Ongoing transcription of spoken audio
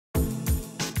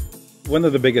one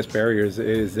of the biggest barriers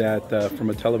is that from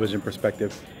a television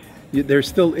perspective, there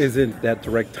still isn't that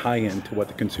direct tie-in to what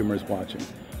the consumer is watching.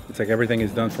 It's like everything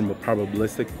is done from a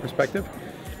probabilistic perspective,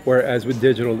 whereas with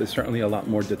digital, it's certainly a lot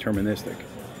more deterministic.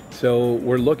 So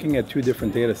we're looking at two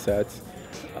different data sets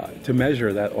to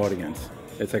measure that audience.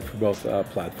 It's like for both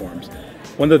platforms.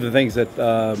 One of the things that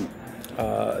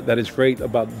that is great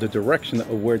about the direction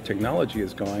of where technology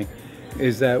is going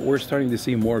is that we're starting to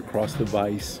see more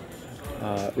cross-device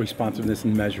responsiveness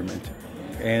and measurement.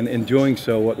 And in doing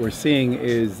so, what we're seeing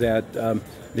is that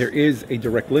there is a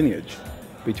direct lineage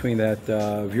between that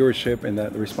viewership and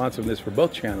that responsiveness for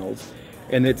both channels,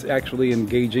 and it's actually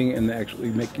engaging and actually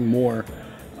making more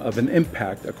of an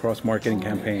impact across marketing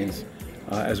campaigns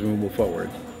as we move forward.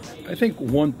 I think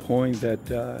one point that,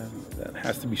 that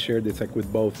has to be shared, it's like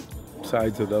with both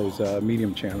sides of those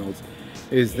medium channels,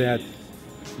 is that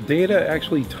data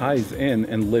actually ties in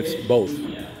and lifts both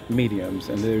mediums,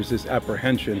 and there's this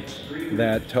apprehension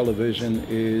that television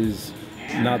is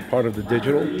not part of the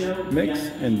digital mix,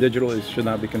 and digital should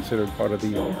not be considered part of the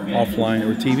offline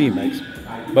or TV mix.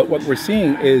 But what we're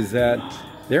seeing is that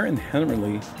they're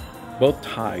inherently both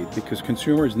tied, because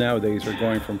consumers nowadays are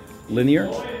going from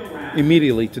linear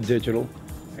immediately to digital,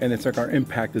 and it's like are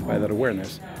impacted by that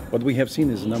awareness. What we have seen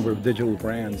is a number of digital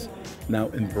brands now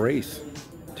embrace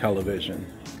television,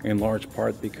 in large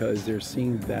part because they're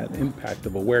seeing that impact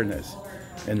of awareness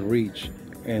and reach.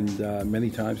 And many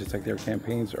times it's like their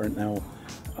campaigns are now,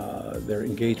 their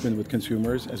engagement with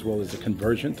consumers as well as the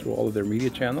conversion through all of their media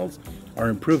channels are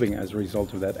improving as a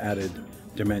result of that added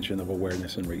dimension of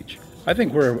awareness and reach. I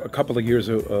think we're a couple of years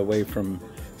away from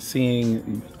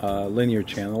seeing linear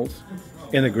channels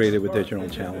integrated with digital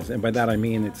channels. And by that I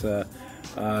mean it's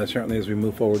certainly as we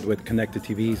move forward with connected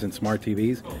TVs and smart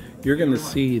TVs, you're going to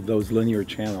see those linear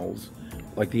channels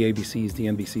like the ABCs, the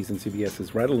NBCs, and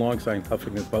CBSs right alongside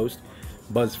Huffington Post,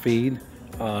 BuzzFeed,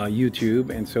 YouTube,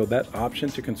 and so that option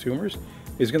to consumers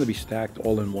is going to be stacked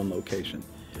all in one location.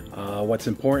 What's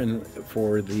important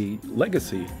for the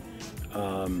legacy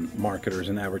marketers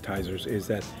and advertisers is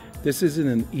that this isn't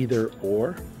an either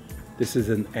or, this is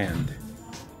an and.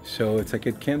 So it's like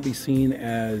it can't be seen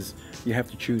as you have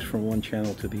to choose from one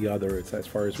channel to the other. It's as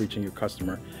far as reaching your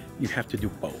customer, you have to do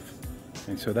both.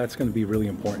 And so that's going to be really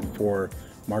important for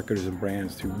marketers and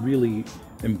brands to really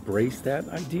embrace that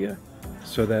idea,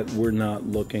 so that we're not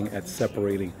looking at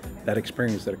separating that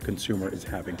experience that a consumer is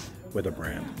having with a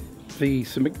brand. The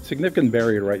significant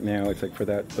barrier right now, it's like for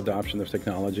that adoption of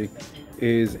technology,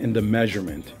 is in the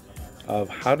measurement of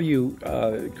how do you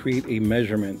create a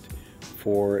measurement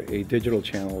for a digital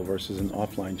channel versus an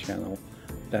offline channel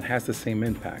that has the same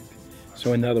impact.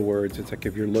 So in other words, it's like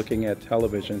if you're looking at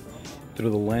television through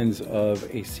the lens of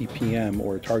a CPM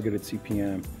or a targeted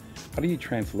CPM, how do you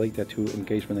translate that to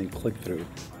engagement and click-through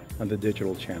on the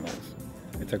digital channels?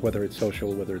 It's like whether it's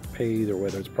social, whether it's paid, or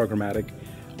whether it's programmatic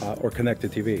or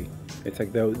connected TV. It's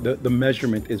like the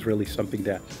measurement is really something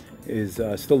that is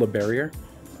still a barrier,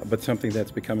 but something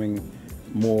that's becoming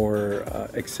more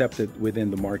accepted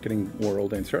within the marketing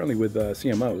world, and certainly with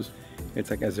CMOs. It's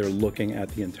like as they're looking at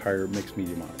the entire mixed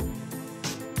media model.